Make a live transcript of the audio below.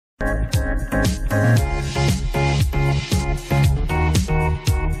હવે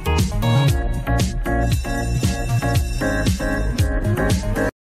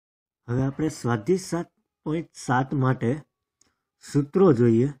આપણે સ્વાધ્યાય 7.7 માટે સૂત્રો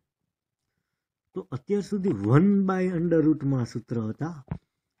જોઈએ. તો અત્યાર સુધી 1/√માં સૂત્ર હતા.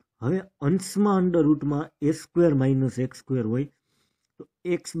 હવે અંશમાં અંડરરૂટમાં a² - x² હોય તો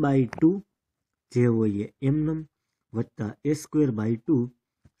x/2 જે હોય એમનેમ વત્તા a²/2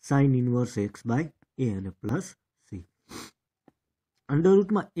 sin ઇન્વર્સ x/a અને પ્લસ c.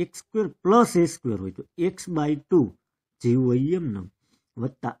 અંડરરૂટમાં x² + a² હોય તો x/2 જે હોય એમનેમ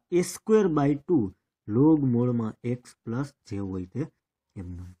વત્તા a²/2 log મોડમાં x પ્લસ જે હોય તે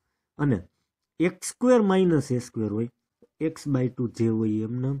એમનેમ. અને x² - a² હોય x/2 જે હોય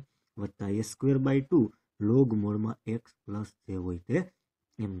એમનેમ વત્તા a²/2 log મોડમાં x પ્લસ જે હોય તે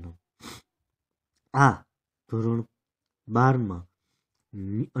એમનેમ. આ ધોરણ 12માં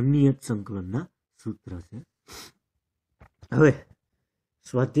અનિયત સંકલનના સૂત્ર છે. હવે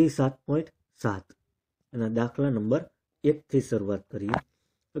સ્વાધ્યાય 7.7 એના દાખલા નંબર 1 થી શરૂઆત કરીએ.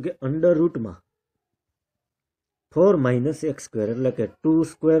 તો કે અંડરરૂટમાં 4 - x² એટલે કે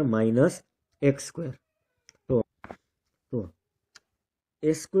 2² - x². તો a²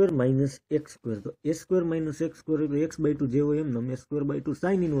 - x² તો a² - x² એટલે x/2 જે હોય એમ a²/2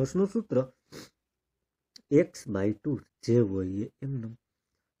 sin ઇન્વર્સનું સૂત્ર x/2 જે હોય એમનેમ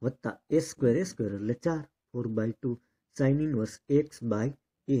વત્તા a² એટલે 4 4/2 sin ઇન્વર્સ x/a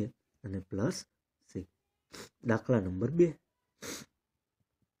અને પ્લસ c. દાખલા નંબર 2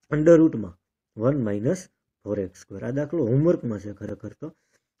 અંડરરૂટમાં 1 - 4x². આ દાખલો હોમવર્કમાં છે ખરેખર તો,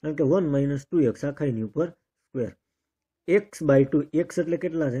 કારણ કે 1 - 2x આખાની ઉપર સ્ક્વેર. x/2 x એટલે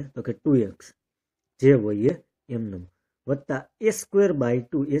કેટલા છે તો કે 2x જે હોય એમનેમ વત્તા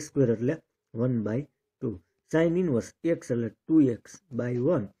a²/2 a² એટલે 1/2 sin ઇન્વર્સ x એટલે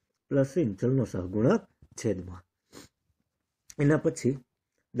 2x/1 પ્લસ c ચલનો સહગુણક છેદમાં. એના પછી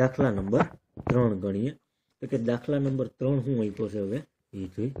દાખલા નંબર 3 ગણીએ. તો કે દાખલા નંબર 3 શું આપ્યો છે હવે એ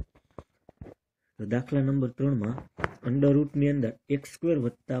જોઈ. તો દાખલા નંબર 3માં અંડરરૂટની અંદર x²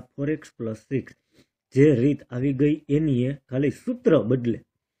 વત્તા 4x પ્લસ 6 જે રીત આવી ગઈ એની ખાલી સૂત્ર બદલે.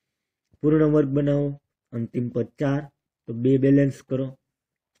 પૂર્ણ વર્ગ બનાવો, અંતિમ પદ 4 તો 2 બેલેન્સ કરો,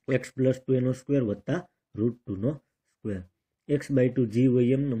 x+2 એનો સ્ક્વેર વત્તા √2 નો સ્ક્વેર. x/2 જે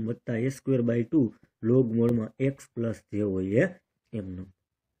હોય એમનેમ વત્તા a²/2 log મોડમાં x પ્લસ જે હોય એમનેમ.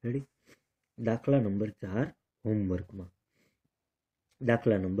 રેડી. દાખલા નંબર 4 હોમવર્કમાં.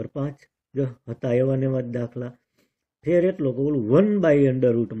 દાખલા નંબર 5 જો હતા એવા ને એવા દાખલા. ફેર એટલો કે ઓલું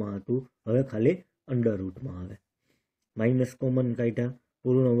 1/√માં હતું, હવે ખાલી અંડરરૂટમાં આવે. માઇનસ કોમન કાઢ્યા,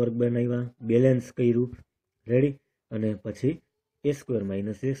 પૂર્ણ વર્ગ બનાવ્યા, બેલેન્સ કર્યું. રેડી. અને પછી a² - a²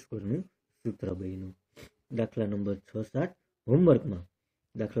 નું સૂત્ર બન્યું. દાખલા નંબર 6-7 હોમવર્કમાં.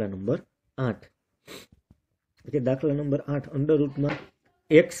 દાખલા નંબર 8 કે દાખલા નંબર 8 અંડરરૂટમાં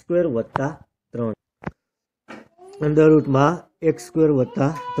x² વત્તા 3 અંડરરૂટમાં x²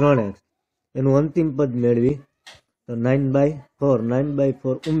 વત્તા 3x એનું અંતિમ પદ મેળવી. તો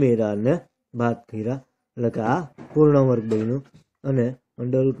 9/4 ઉમેરા અને બાદ કર્યા એટલે કે આ પૂર્ણ વર્ગ બન્યું. અને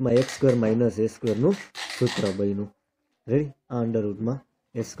અંડરરૂટમાં x² - a² નું સૂત્ર બન્યું. રેડી. આ અંડરરૂટમાં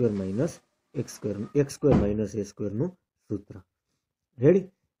x² - a² નું સૂત્ર. રેડી.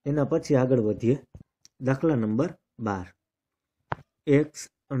 એના પછી આગળ વધીએ. દાખલા number 12 x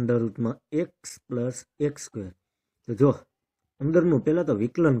અંડરરૂટમાં x plus x². તો જો અંદરનું પહેલા તો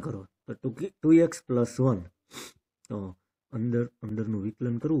વિકલન કરો તો 2x + 1. તો અંદરનું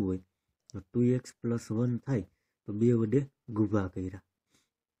વિકલન કરવું હોય તો 2x + 1 થાય તો 2 વડે ગુભા કર્યા.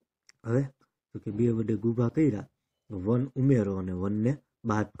 હવે તો કે 2 વડે ગુભા કર્યા તો 1 ઉમેરો અને 1 ને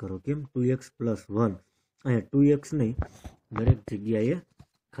બાદ કરો. કેમ 2x + 1 અહીંયા 2x નહીં, દરેક જગ્યાએ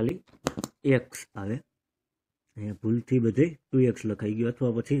ખાલી x આવે. અહીંયા ભૂલથી બધે 2x લખાઈ ગયો,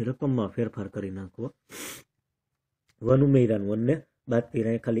 અથવા પછી રકમમાં ફેરફાર કરી નાખવો. 1 ઉમેર્યા 1 ને બાદ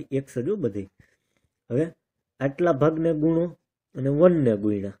કર્યા, ખાલી x જ બધે. હવે આટલા ભાગને ગુણો અને 1 ને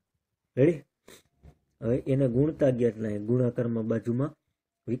ગુણ્યા. રેડી. હવે એને ગુણતા ગયા એટલે ગુણાકારમાં બાજુમાં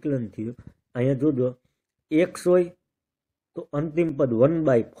વિકલન થયું. અહીંયા જોજો x હોય તો અંતિમ પદ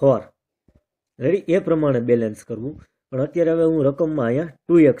 1/4. રેડી. એ પ્રમાણે બેલેન્સ કરવું. પણ અત્યારે હવે હું રકમમાં અહીંયા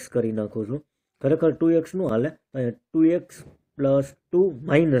 2x કરી નાખું છું. ખરેખર 2x નું હાલે, અહીંયા 2x + 2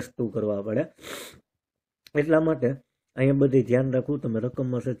 - 2 કરવા પડે. એટલા માટે અહીંયા બધી ધ્યાન રાખવું. તમે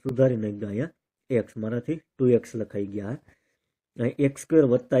રકમમાં છે સુધારી નાખજો. અહીંયા x મારાથી 2x લખાઈ ગયા. x²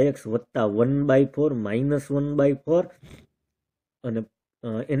 વત્તા x વત્તા 1/4 - 1/4 અને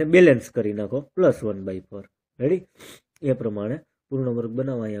એને બેલેન્સ કરી નાખો +1/4. રેડી. એ પ્રમાણે પૂર્ણ વર્ગ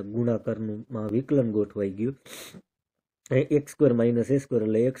બનાવવા. અહીંયા ગુણાકારનું વિકલન ગોઠવાઈ ગયું. x square minus a square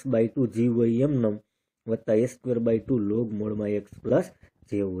એટલે x/2 g હોય એમનેમ વત્તા a²/2 log મોડમાં x પ્લસ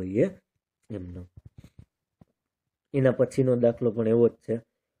જે હોય એમનેમ. એના પછીનો દાખલો પણ એવો જ છે.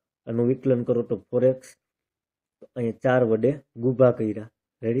 આનું વિકલન કરો તો 4x, અહીંયા 4 વડે ગુભા કર્યા,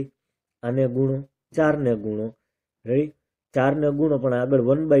 રેડી. આને ગુણો, 4 ને ગુણો, રેડી. 4 ને ગુણો પણ આગળ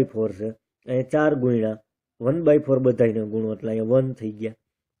 1/4 છે, અહીંયા 4 ગુણ્યા 1/4 બધાને ગુણો એટલે અહીંયા 1 થઈ ગયા,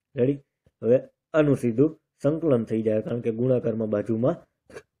 રેડી. હવે આનું સીધું સંકલન થઈ જાય કારણ કે ગુણાકારમાં બાજુમાં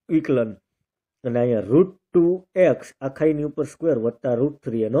વિકલન. અને અહીંયા √2x આખાઈની ઉપર સ્ક્વેર વત્તા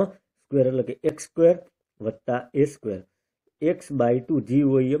 √3 એનો સ્ક્વેર એટલે કે x² વત્તા a², x/2 g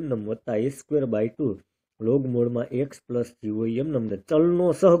હોય એમનેમ વત્તા a²/2 log મોડમાં x પ્લસ g હોય એમનેમ. ચલનો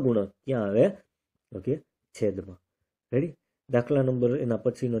સહગુણક ક્યાં આવે? ઓકે, છેદમાં, રેડી. દાખલા નંબર એના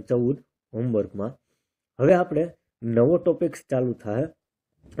પછીનો 14 હોમવર્કમાં. હવે આપણે નવો ટોપિક્સ ચાલુ થાય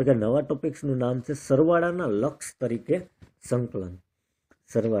એટલે નવા ટોપિક્સનું નામ છે સરવાળાના લક્ષ તરીકે સંકલન.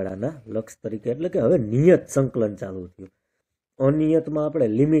 સરવાળાના લક્ષ તરીકે એટલે કે હવે નિયત સંકલન ચાલુ થયું. અનિયતમાં આપણે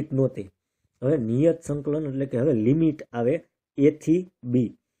લિમિટ નહોતી, હવે નિયત સંકલન એટલે કે હવે લિમિટ આવે a થી b.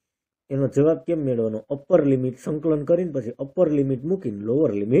 એનો જવાબ કેમ મેળવવાનો? અપર લિમિટ સંકલન કરીને પછી અપર લિમિટ મૂકીને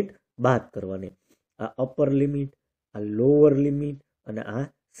લોઅર લિમિટ બાદ કરવાની. આ અપર લિમિટ, આ લોઅર લિમિટ અને આ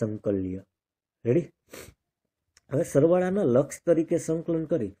સંકલ્ય, રેડી. હવે સરવાળાના લક્ષ તરીકે સંકલન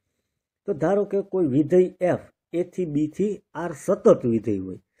કરી તો ધારો કે કોઈ વિધેય f a થી b થી r સતત વિધેય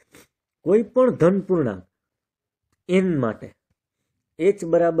હોય, કોઈ પણ ધન પૂર્ણાંક n માટે h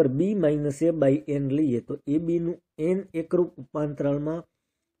બરાબર b માઇનસ a/n લઈએ તો ab નું n એકરૂપ ઉપાંતરાલમાં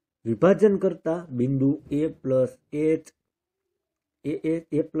વિભાજન કરતા બિંદુ a plus h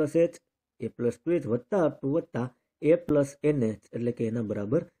a plus 2h વત્તા અપ ટુ વત્તા a પ્લસ nh એટલે કે એના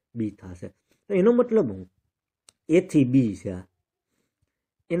બરાબર b થશે. તો એનો મતલબ હું a થી b છે,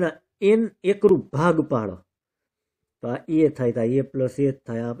 એના n એકરૂપ ભાગ પાડો તો આ a થાય, તો a પ્લસ h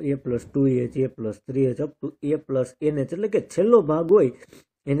થાય, a plus 2h, a plus 3h up to a plus nh એટલે કે છેલ્લો ભાગ હોય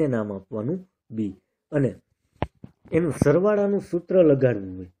એને નામ આપવાનું b. અને એનું સરવાળાનું સૂત્ર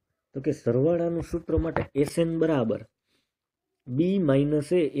લગાડવું હોય તો કે સરવાળાનું સૂત્ર માટે sn બરાબર b માઇનસ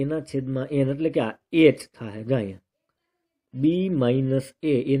a એના છેદમાં n એટલે કે આ h થાય. જાય b માઇનસ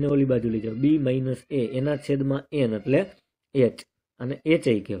a એને ઓલી બાજુ લઈ જાઓ, b માઇનસ a એના છેદમાં n એટલે h અને h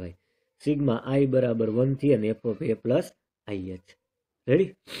કહેવાય. સિગ્મા i બરાબર 1 થી અને f of a plus ih,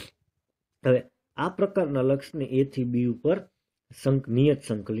 ready. હવે આ પ્રકારના લક્ષને a થી b ઉપર નિયત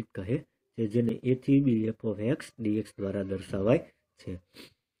સંકલિત કહે છે, જેને a થી b f of x dx દ્વારા દર્શાવાય છે.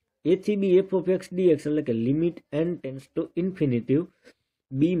 a થી b f of x dx એટલે કે limit n tends to infinitive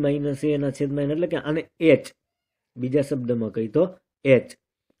b minus a ના છેદમાં n એટલે કે આને h, બીજા શબ્દમાં કહી તો h,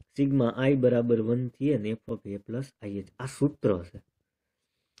 સિગ્મા i બરાબર 1 થી અને f of a plus ih. આ સૂત્ર છે.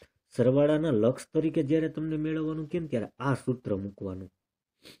 સરવાળાના લક્ષ તરીકે જ્યારે તમને મેળવવાનું કેમ ત્યારે આ સૂત્ર મૂકવાનું,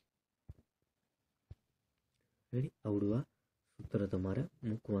 રેડી. આવડું આ સૂત્ર તમારે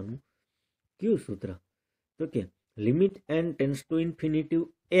મૂકવાનું. કયું સૂત્ર? તો કે limit n tends to infinitive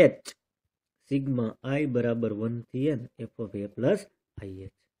h sigma i બરાબર 1 થી n f of a plus ih.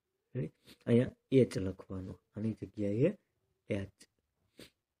 અહીંયા h લખવાનો, આની જગ્યાએ h.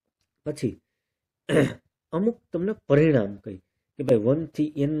 પછી અમુક તમને પરિણામ કહી કે ભાઈ 1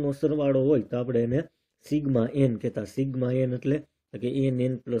 થી n નો સરવાળો હોય તો આપણે એને સિગ્મા n કહેતા. સિગ્મા n એટલે કે n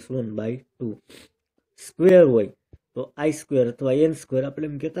પ્લસ 1/2. સ્ક્વેર હોય તો i સ્ક્વેર અથવા n સ્ક્વેર આપણે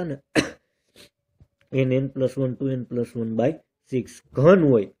એમ કહેતા ને, n પ્લસ 1 2n પ્લસ 1/6. ઘન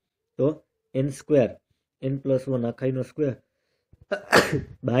હોય તો n square n plus 1 આખાઈનો square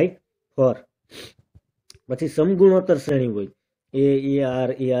 /4. પછી સમગુણોત્તર શ્રેણી હોય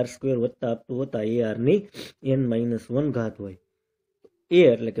ar સ્ક્વેર વત્તા અપ ટુ વત્તા ar ની n-1 ઘાત હોય. a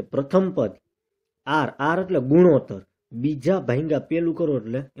એટલે કે પ્રથમ પદ, r એટલે ગુણોત્તર, બીજા ભાંગા પેલું કરો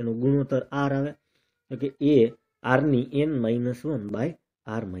એટલે એનો ગુણોત્તર r આવે, તો કે a r ની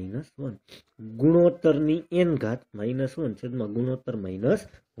n-1/r-1 ગુણોત્તરની n ઘાત -1 છેદમાં ગુણોત્તર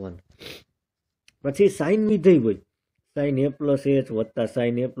 -1. પછી સાઇન વિધેય હોય, સાઇન a પ્લસ h વત્તા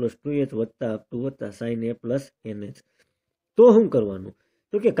સાઇન a પ્લસ 2h વત્તા અપ ટુ વત્તા સાઇન a પ્લસ nh. તો શું કરવાનું?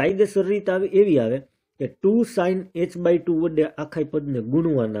 તો કે કાયદેસર રીત એવી આવે કે 2 sin h/2 વડે આખા પદને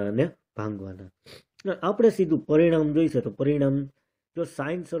ગુણવાના અને ભાંગવાના. આપણે સીધું પરિણામ જોઈશે તો પરિણામ જો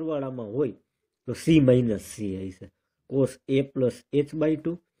સાઇન સરવાળામાં હોય તો c માઇનસ c હશે. cos a plus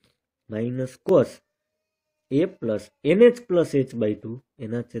h/2 minus cos a plus nh plus h/2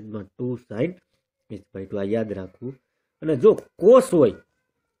 એના છેદમાં 2 sin h/2. આ યાદ રાખવું. અને જો cos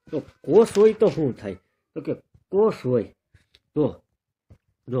હોય તો શું થાય? તો કે cos હોય તો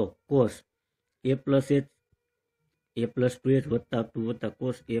જો cos a plus h a plus 2h વત્તા અપ ટુ વત્તા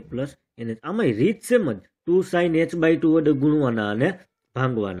cos a પ્લસ NH આમાં રીત સેમ જ 2 sin h/2 વડે ગુણવાના અને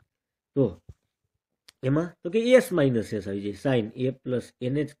ભાંગવાના તો એમાં તો કે s માઇનસ s આવી જાય sin a plus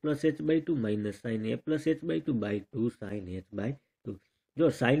nh plus h/2 minus sin a plus h/2 by 2 sin h/2 જો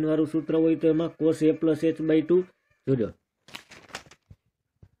સાઇન વાળું સૂત્ર હોય તો એમાં cos a પ્લસ h/2 જોજો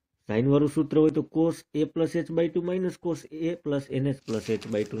સાઇન વાળું સૂત્ર હોય તો cos a plus h/2 minus cos a plus nh plus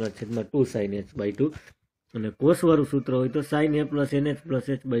h/2 ના છેદમાં 2 sin h/2 અને cos વાળું સૂત્ર હોય તો sin a plus nh plus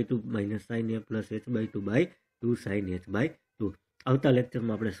h/2 minus sin a plus h/2 by 2 sin h/2 આવતા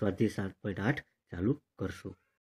લેક્ચરમાં આપણે સ્વાધ્યાય 7.8 ચાલુ કરશું.